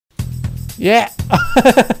Yeah.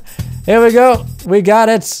 Here we go. We got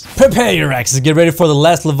it. Prepare your axes. Get ready for the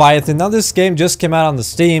Last Leviathan. Now this game just came out on the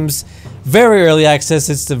Steams. Very early access.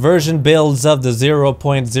 It's the version builds of the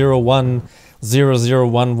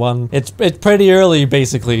 0.010011. It's pretty early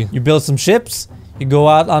basically. You build some ships. You go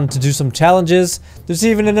out on to do some challenges. There's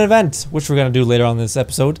even an event, which we're gonna do later on in this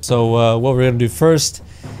episode. So what we're gonna do first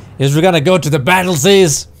is we're gonna go to the battle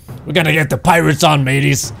seas. We're gonna get the pirates on,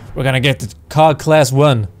 mateys. We're gonna get the COG class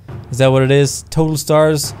 1. Is that what it is? Total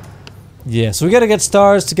stars? Yeah, so we gotta get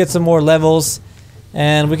stars to get some more levels.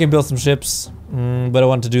 And we can build some ships. But I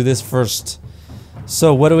want to do this first.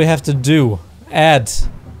 So what do we have to do? Add.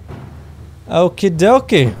 Okie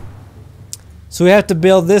dokie. So we have to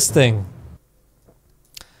build this thing.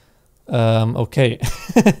 Okay.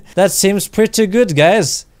 That seems pretty good,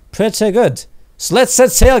 guys. Pretty good. So let's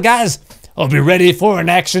set sail, guys. I'll be ready for an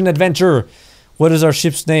action adventure. What is our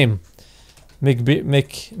ship's name?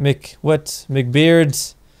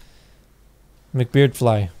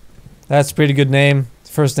 McBeardfly. That's a pretty good name.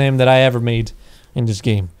 First name that I ever made in this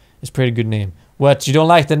game. It's a pretty good name. What, you don't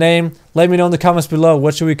like the name? Let me know in the comments below.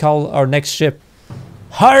 What should we call our next ship?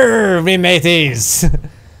 Harvey mateys!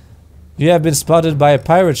 You have been spotted by a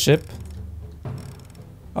pirate ship.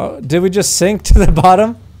 Oh, did we just sink to the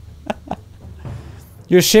bottom?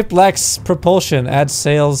 Your ship lacks propulsion. Add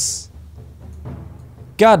sails.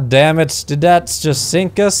 God damn it. Did that just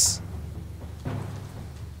sink us?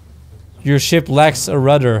 Your ship lacks a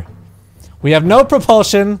rudder. We have no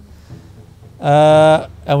propulsion.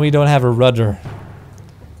 And we don't have a rudder.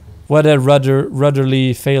 What a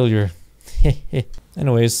rudderly failure.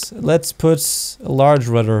 Anyways, let's put a large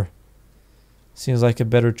rudder. Seems like a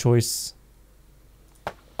better choice.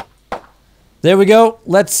 There we go.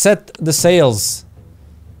 Let's set the sails.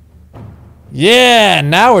 Yeah,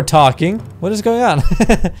 now we're talking. What is going on?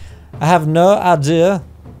 I have no idea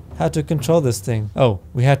how to control this thing. Oh,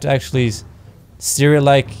 we have to actually steer it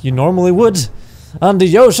like you normally would on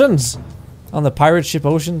the oceans. On the pirate ship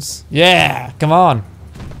oceans. Yeah, come on.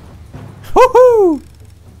 Woohoo!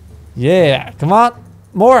 Yeah, come on.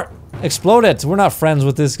 More. Explode it. We're not friends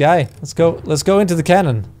with this guy. Let's go. Let's go into the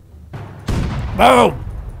cannon. Boom!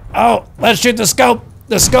 Oh, let's shoot the scope.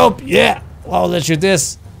 The scope. Yeah. Oh, let's shoot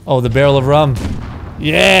this. Oh, the barrel of rum.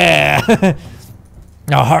 Yeah.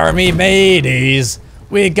 Now, harmy mateys.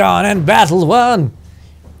 We gone and battle one.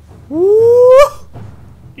 Woo!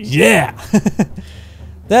 Yeah.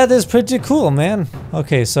 That is pretty cool, man.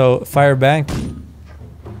 Okay, so fire bank.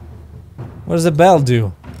 What does the bell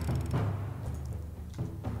do?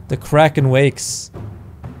 The Kraken wakes.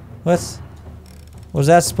 What? What's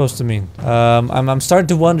that supposed to mean? I'm starting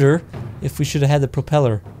to wonder if we should have had the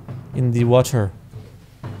propeller in the water.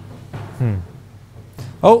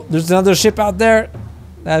 Oh, there's another ship out there.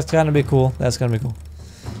 That's gonna be cool. That's gonna be cool.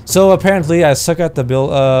 So apparently I suck at the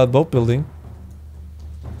boat building.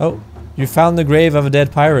 Oh, you found the grave of a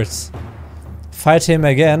dead pirate. Fight him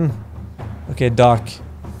again. Okay, dock.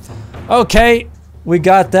 Okay, we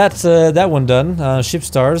got that that one done. Ship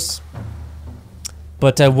stars.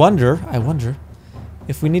 But I wonder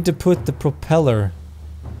if we need to put the propeller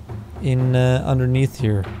in underneath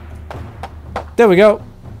here. There we go.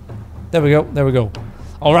 There we go. There we go.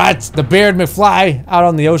 All right, the Beard McFly out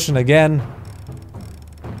on the ocean again.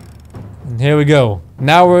 And here we go.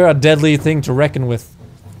 Now we're a deadly thing to reckon with.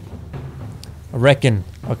 Reckon.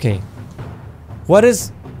 Okay. What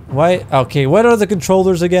is... Why... Okay, what are the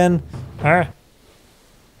controllers again? Huh?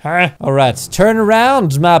 Alright, turn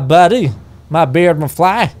around, my buddy. My Beard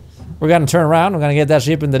McFly. We're gonna turn around. We're gonna get that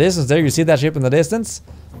ship in the distance there. You see that ship in the distance?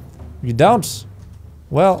 You don't?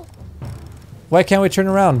 Well... Why can't we turn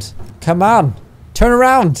around? Come on! Turn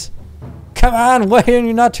around! Come on! Why are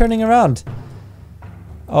you not turning around?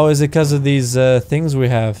 Oh, is it because of these things we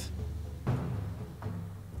have?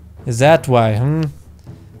 Is that why?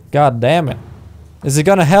 God damn it. Is it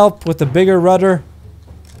gonna help with the bigger rudder?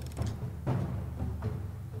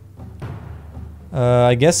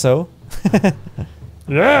 I guess so.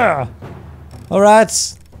 Yeah!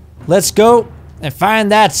 Alright. Let's go and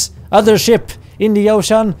find that other ship in the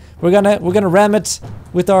ocean. We're gonna ram it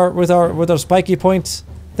with our spiky point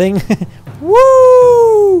thing.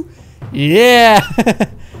 Woo! Yeah!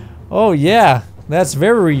 Oh yeah, that's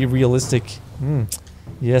very realistic.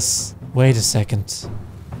 Yes. Wait a second.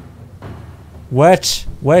 Wait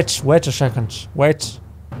a second. Wait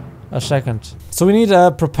a second. So we need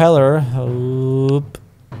a propeller. Oop.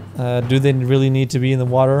 Do they really need to be in the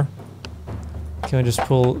water? Can we just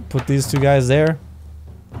put these two guys there?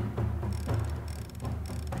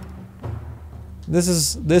 This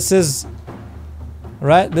is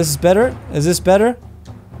right. This is better. Is this better?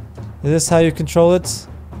 Is this how you control it?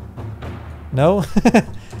 No?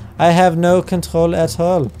 I have no control at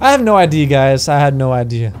all. I have no idea, guys. I had no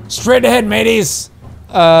idea. Straight ahead, mateys!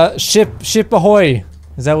 Ship ahoy!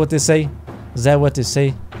 Is that what they say? Is that what they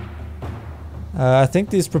say? I think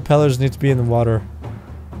these propellers need to be in the water.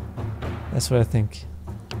 That's what I think.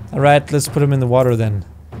 Alright, let's put them in the water then.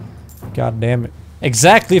 God damn it.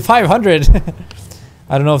 Exactly 500!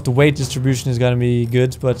 I don't know if the weight distribution is gonna be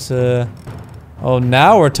good, but oh,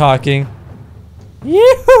 now we're talking.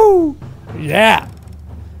 Yoo-hoo! Yeah!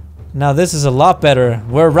 Now this is a lot better.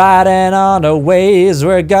 We're riding on the waves.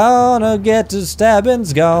 We're gonna get to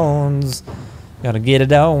stabbings gones. Gotta get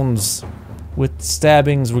it ons. With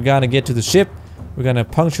stabbings, we're gonna get to the ship. We're gonna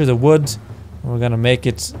puncture the wood. We're gonna make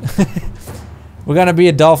it. We're gonna be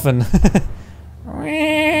a dolphin.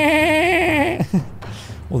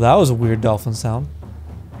 Well, that was a weird dolphin sound.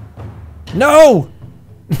 No!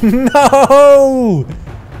 No!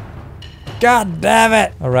 God damn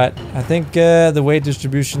it! Alright, I think the weight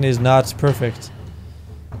distribution is not perfect.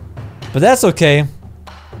 But that's okay.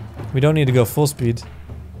 We don't need to go full speed.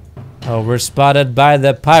 Oh, we're spotted by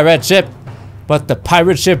the pirate ship! But the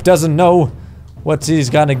pirate ship doesn't know what he's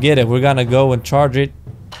gonna get it. We're gonna go and charge it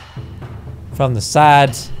from the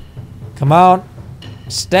sides. Come on.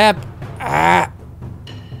 Step. Ah!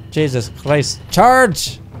 Jesus Christ.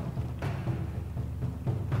 Charge!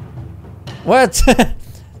 What?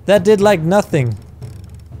 That did like nothing.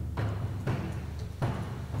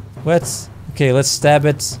 What? Okay, let's stab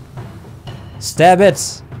it. Stab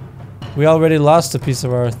it! We already lost a piece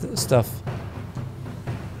of our stuff.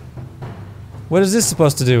 What is this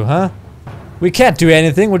supposed to do, huh? We can't do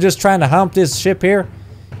anything. We're just trying to hump this ship here.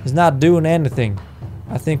 It's not doing anything.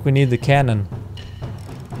 I think we need the cannon.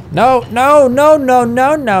 No, no, no, no,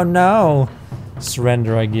 no, no, no.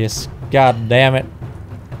 Surrender, I guess. God damn it.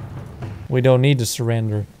 We don't need to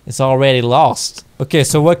surrender. It's already lost. Okay,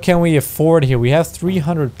 so what can we afford here? We have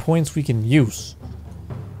 300 points we can use.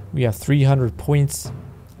 We have 300 points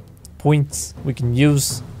we can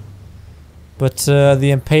use. But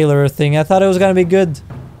the impaler thing, I thought it was gonna be good.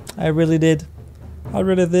 I really did. I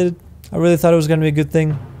really did. I really thought it was gonna be a good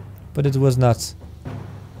thing. But it was not.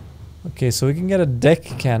 Okay, so we can get a deck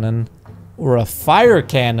cannon. Or a fire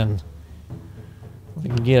cannon. We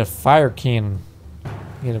can get a fire cannon.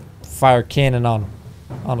 Get a fire cannon on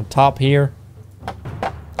the top here.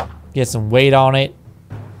 Get some weight on it.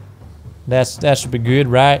 That should be good,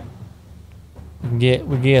 right? We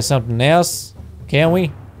get something else. Can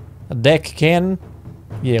we? A deck cannon?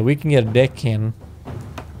 Yeah, we can get a deck cannon.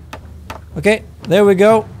 Okay, there we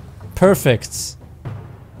go. Perfect.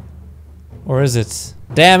 Or is it?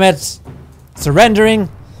 Damn it! Surrendering!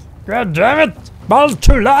 God damn it! Balls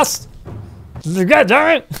too lost! God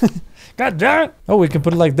damn it! God damn it! Oh, we can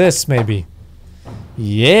put it like this, maybe.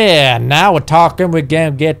 Yeah, now we're talking. We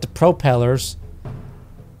can get the propellers.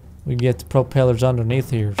 We can get the propellers underneath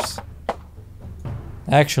here.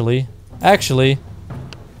 Actually,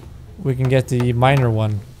 we can get the minor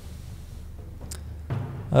one.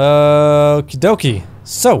 Okie dokie.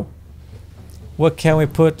 So, what can we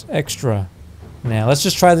put extra? Now, let's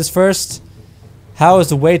just try this first. How is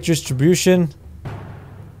the weight distribution?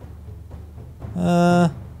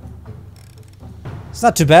 It's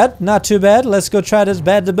not too bad. Not too bad. Let's go try this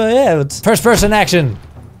bad out. First person action.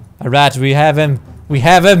 Alright, we have him. We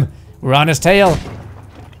have him. We're on his tail.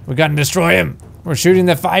 We're gonna destroy him. We're shooting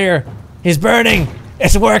the fire. He's burning.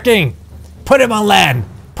 It's working. Put him on land.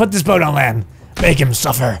 Put this boat on land. Make him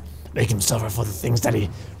suffer. Make him suffer for the things that he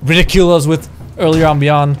ridiculed us with earlier on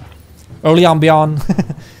beyond. Early on beyond.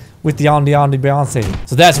 With the on the Beyonce.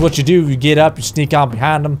 So that's what you do. You get up, you sneak on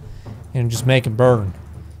behind him, and just make him burn.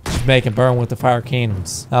 Just make him burn with the fire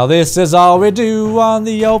cannons. Now this is all we do on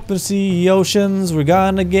the open sea oceans. We're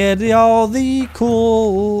gonna get all the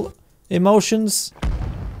cool emotions.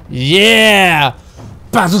 Yeah!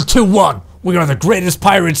 Battle 2-1! We are the greatest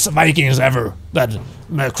pirates Vikings ever that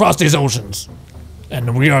crossed these oceans.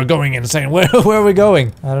 And we are going insane. Where are we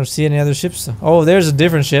going? I don't see any other ships. Oh, there's a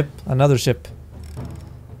different ship. Another ship.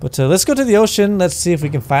 But let's go to the ocean. Let's see if we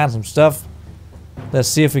can find some stuff. Let's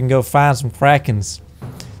see if we can go find some krakens.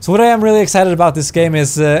 So what I am really excited about this game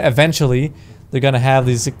is eventually they're gonna have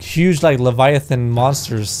these huge like Leviathan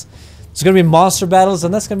monsters. It's gonna be monster battles,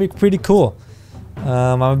 and that's gonna be pretty cool.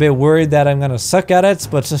 I'm a bit worried that I'm gonna suck at it,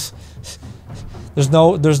 but there's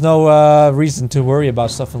no reason to worry about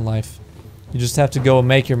stuff in life. You just have to go and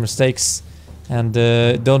make your mistakes, and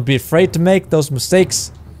don't be afraid to make those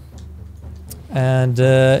mistakes. And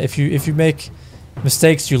if you make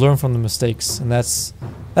mistakes, you learn from the mistakes, and that's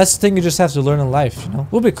the thing you just have to learn in life. You know,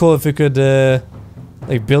 it would be cool if we could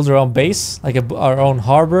like build our own base, like our own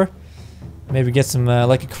harbor, Maybe get some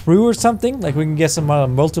like a crew or something. Like we can get some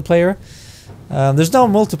multiplayer. There's no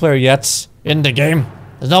multiplayer yet in the game.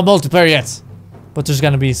 There's no multiplayer yet, but there's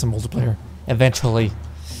gonna be some multiplayer eventually.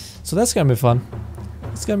 So that's gonna be fun.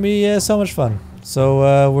 It's gonna be so much fun.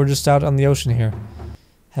 So we're just out on the ocean here,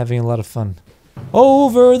 having a lot of fun.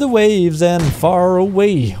 Over the waves and far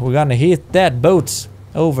away, we're gonna hit that boat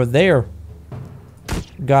over there.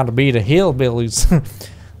 Gotta be the hillbillies.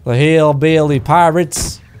 The hillbilly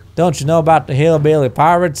pirates. Don't you know about the hillbilly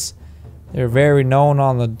pirates? They're very known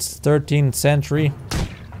on the 13th century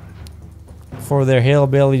for their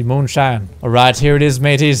hillbilly moonshine. Alright, here it is,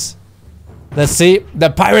 mateys. Let's see. The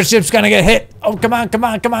pirate ship's gonna get hit. Oh, come on, come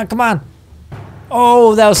on, come on, come on.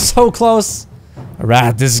 Oh, that was so close.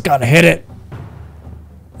 Alright, this is gonna hit it.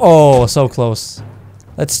 Oh, so close.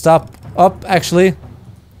 Let's stop up, actually.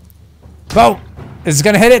 Go! This is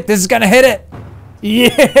gonna hit it. This is gonna hit it.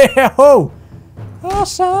 Yeah! Oh!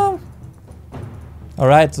 Awesome!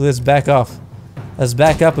 Alright, let's back off. Let's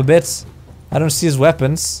back up a bit. I don't see his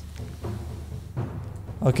weapons.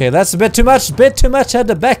 Okay, that's a bit too much. Bit too much at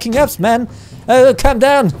the backing ups, man. Calm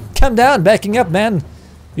down. Calm down. Backing up, man.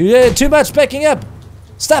 You did too much backing up.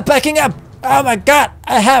 Stop backing up. Oh my god.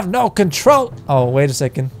 I have no control. Oh, wait a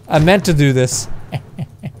second. I meant to do this.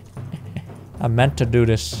 I meant to do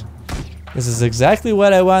this. This is exactly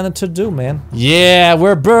what I wanted to do, man. Yeah,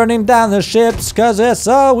 we're burning down the ships because that's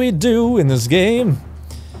all we do in this game.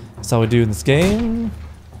 That's all we do in this game.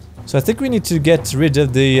 So I think we need to get rid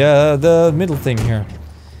of the middle thing here.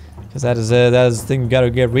 Because that is the thing we gotta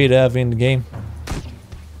get rid of in the game.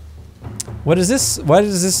 What is this? Why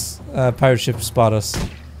does this pirate ship spot us?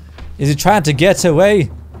 Is he trying to get away?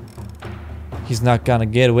 He's not gonna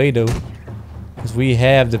get away though. Because we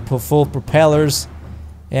have the full propellers.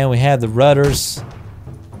 And we have the rudders.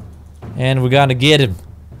 And we're gonna get him.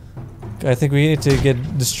 I think we need to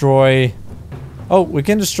destroy... Oh, we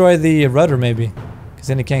can destroy the rudder maybe. Because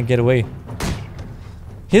then he can't get away.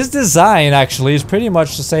 His design actually is pretty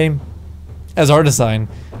much the same as our design.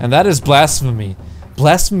 And that is blasphemy.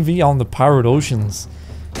 Blasphemy on the pirate oceans.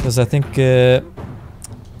 Because I think you're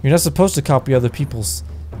not supposed to copy other people's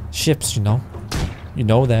ships, you know. You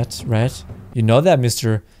know that, right? You know that,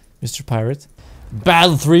 Mr. Pirate.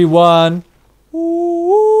 Battle 3-1.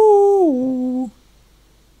 Ooh.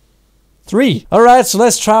 3. Alright, so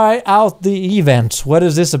let's try out the event. What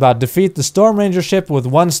is this about? Defeat the Storm Ranger ship with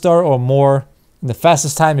 1 star or more in the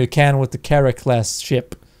fastest time you can with the Kara class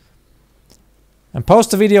ship. And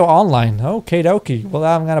post a video online. Okay, dokie. Well,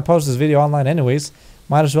 I'm gonna post this video online anyways.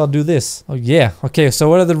 Might as well do this. Oh yeah. Okay, so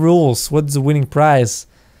what are the rules? What's the winning prize?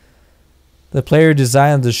 The player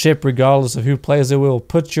designs the ship regardless of who plays it. Will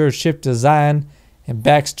put your ship design and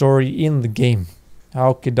backstory in the game.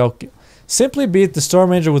 Okie dokie. Simply beat the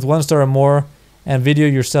Storm Ranger with 1 star or more and video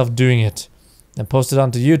yourself doing it. Then post it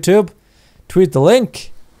onto YouTube. Tweet the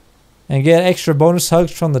link. And get extra bonus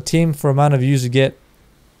hugs from the team for amount of views you get.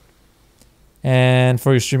 And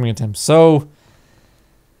for your streaming attempts. So,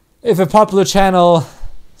 if a popular channel,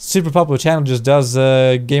 super popular channel just does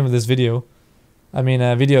a game of this video. I mean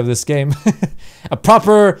a video of this game. A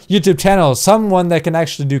proper YouTube channel. Someone that can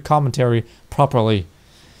actually do commentary properly.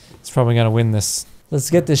 It's probably gonna win this. Let's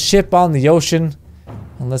get this ship on the ocean.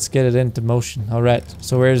 And let's get it into motion. Alright,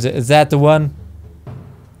 so where is it? Is that the one?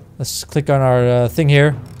 Let's click on our thing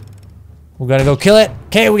here. We're gonna go kill it.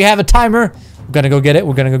 Okay, we have a timer. We're gonna go get it.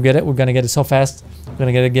 We're gonna go get it. We're gonna get it so fast.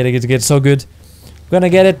 We're gonna get it so good. We're gonna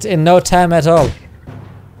get it in no time at all.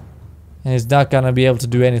 And he's not gonna be able to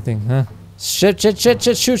do anything, huh? Shit,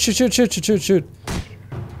 shoot.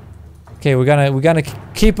 Okay, we're gonna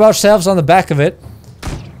keep ourselves on the back of it.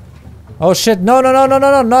 Oh shit, no,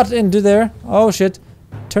 not into there. Oh shit.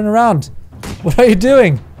 Turn around. What are you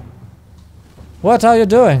doing? What are you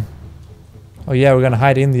doing? Oh yeah, we're gonna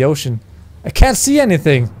hide in the ocean. I can't see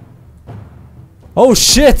anything. Oh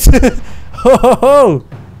shit. Oh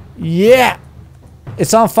yeah.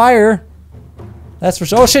 It's on fire. That's for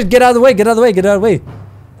sure. Oh shit, get out of the way, get out of the way, get out of the way.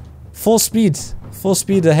 Full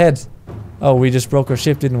speed ahead. Oh, we just broke our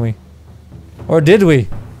ship, didn't we? Or did we?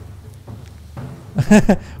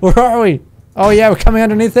 Where are we? Oh yeah, we're coming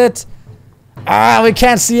underneath it. Ah, we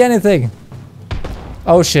can't see anything.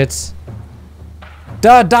 Oh shit.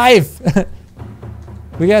 Duh, dive.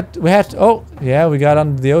 Oh yeah, we got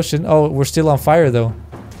under the ocean. Oh, we're still on fire though.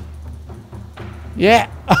 Yeah.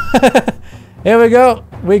 Here we go.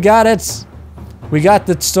 We got it. We got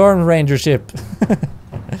the Storm Ranger ship.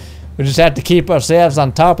 We just had to keep ourselves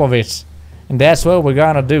on top of it. And that's what we're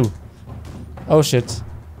gonna do. Oh shit.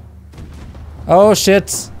 Oh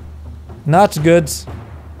shit. Not good.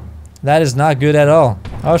 That is not good at all.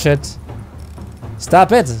 Oh shit.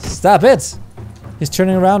 Stop it. Stop it. He's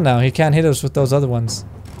turning around now. He can't hit us with those other ones.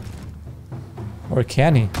 Or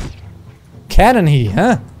can he? Can he,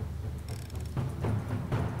 huh?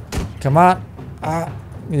 Come on.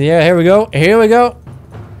 Yeah, here we go. Here we go.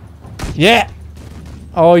 Yeah.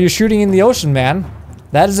 Oh, you're shooting in the ocean, man.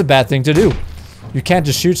 That is a bad thing to do. You can't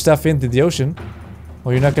just shoot stuff into the ocean.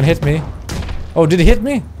 Oh, you're not gonna hit me. Oh, did he hit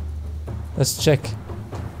me? Let's check.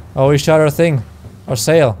 Oh, he shot our thing. Our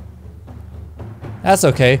sail. That's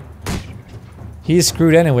okay. He's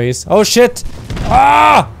screwed anyways. Oh, shit!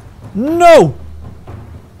 Ah! No!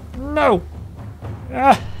 No!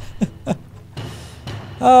 Ah.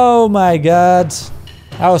 Oh my god.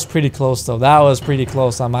 That was pretty close though. That was pretty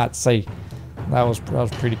close, I might say. That was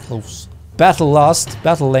pretty close. Battle lost.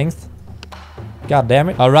 Battle length. God damn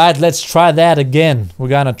it. Alright, let's try that again. We're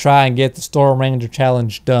gonna try and get the Storm Ranger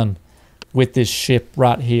challenge done with this ship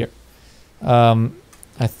right here. I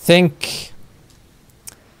think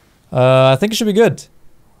it should be good.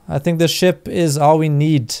 I think this ship is all we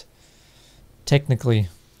need, technically.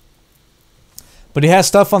 But he has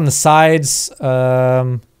stuff on the sides.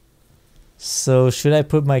 So should I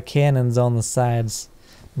put my cannons on the sides?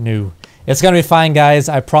 No. It's gonna be fine, guys.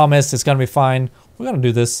 I promise it's gonna be fine. We're gonna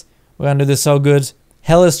do this. We're gonna do this so good.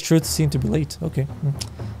 Hellish truth seemed to be late. Okay.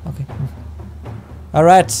 Okay.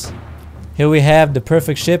 Alright. Here we have the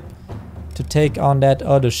perfect ship to take on that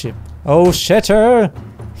other ship. Oh, shatter!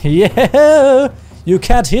 Yeah! You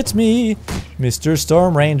can't hit me, Mr.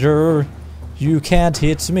 Storm Ranger. You can't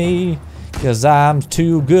hit me, 'cause I'm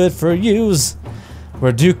too good for yous.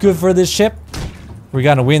 We're too good for this ship. We're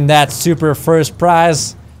gonna win that super first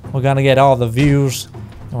prize. We're gonna get all the views.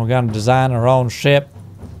 And we're gonna design our own ship.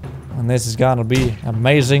 And this is gonna be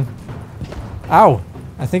amazing. Ow!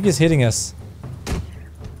 I think he's hitting us.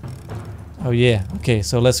 Oh yeah, okay,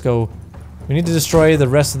 so let's go. We need to destroy the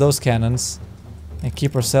rest of those cannons. And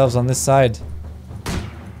keep ourselves on this side.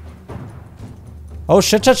 Oh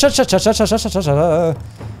shit, shit, shit, shit, shit, shit, shit, shit, shit, shit. I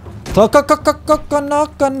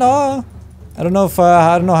don't know if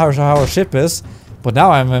I don't know how our ship is, but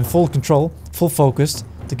now I'm in full control, full focused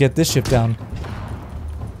to get this ship down.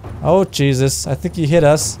 Oh Jesus, I think he hit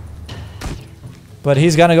us. But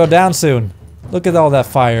he's gonna go down soon. Look at all that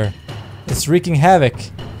fire. It's wreaking havoc.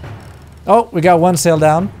 Oh, we got one sail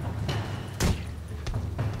down.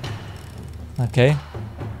 Okay.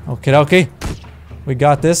 Okay, okay. We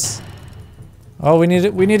got this. Oh, we need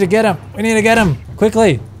to get him. We need to get him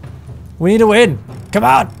quickly. We need to win. Come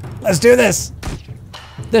on. Let's do this.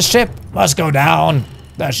 This ship must go down.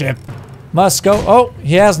 That ship must go. Oh,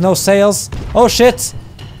 he has no sails. Oh shit.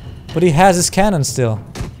 But he has his cannon still.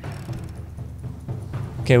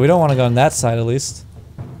 Okay, we don't want to go on that side at least.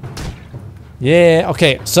 Yeah,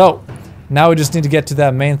 okay. So, now we just need to get to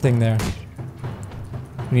that main thing there.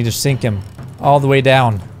 We need to sink him all the way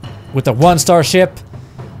down with a 1-star ship.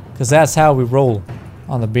 Because that's how we roll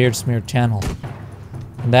on the Beard Smear channel.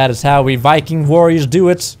 And that is how we Viking warriors do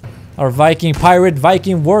it. Our pirate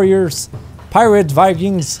Viking warriors. Pirate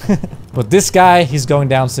Vikings. But this guy, he's going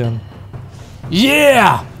down soon.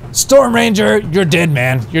 Yeah! Storm Ranger, you're dead,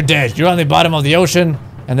 man. You're dead. You're on the bottom of the ocean.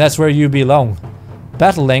 And that's where you belong.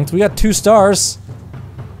 Battle length. We got 2 stars.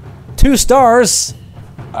 2 stars!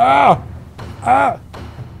 Ah! Ah!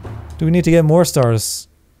 Do we need to get more stars?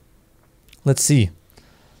 Let's see.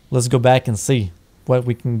 Let's go back and see what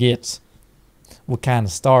we can get. What kind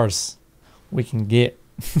of stars we can get.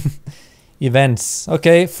 Events.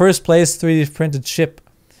 Okay, first place 3D printed ship.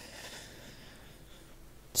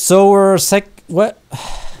 So we're what?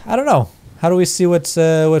 I don't know. How do we see what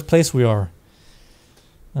place we are?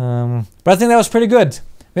 But I think that was pretty good.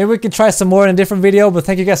 Maybe we can try some more in a different video, but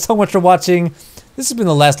thank you guys so much for watching. This has been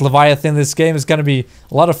the Last Leviathan. This game is going to be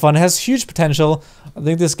a lot of fun. It has huge potential. I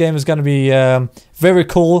think this game is going to be very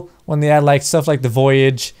cool when they add like stuff like the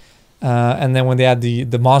voyage. And then when they add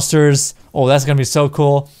the monsters. Oh, that's going to be so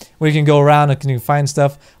cool. We can go around and can find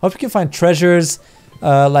stuff. I hope you can find treasures.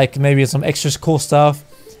 Like maybe some extra cool stuff.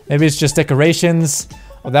 Maybe it's just decorations.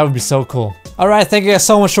 Oh, that would be so cool. Alright, thank you guys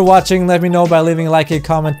so much for watching. Let me know by leaving a like and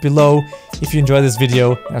comment below if you enjoyed this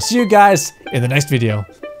video. And I'll see you guys in the next video.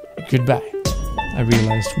 Goodbye. I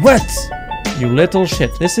realized. What? You little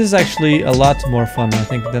shit. This is actually a lot more fun, I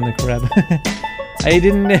think, than the crab.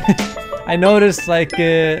 I noticed like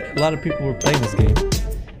a lot of people were playing this game.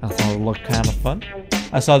 I thought it looked kind of fun.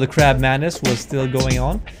 I saw the crab madness was still going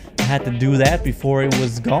on. I had to do that before it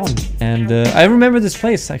was gone. And I remember this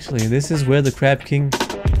place actually. This is where the Crab King,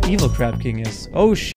 Evil Crab King is. Oh shit.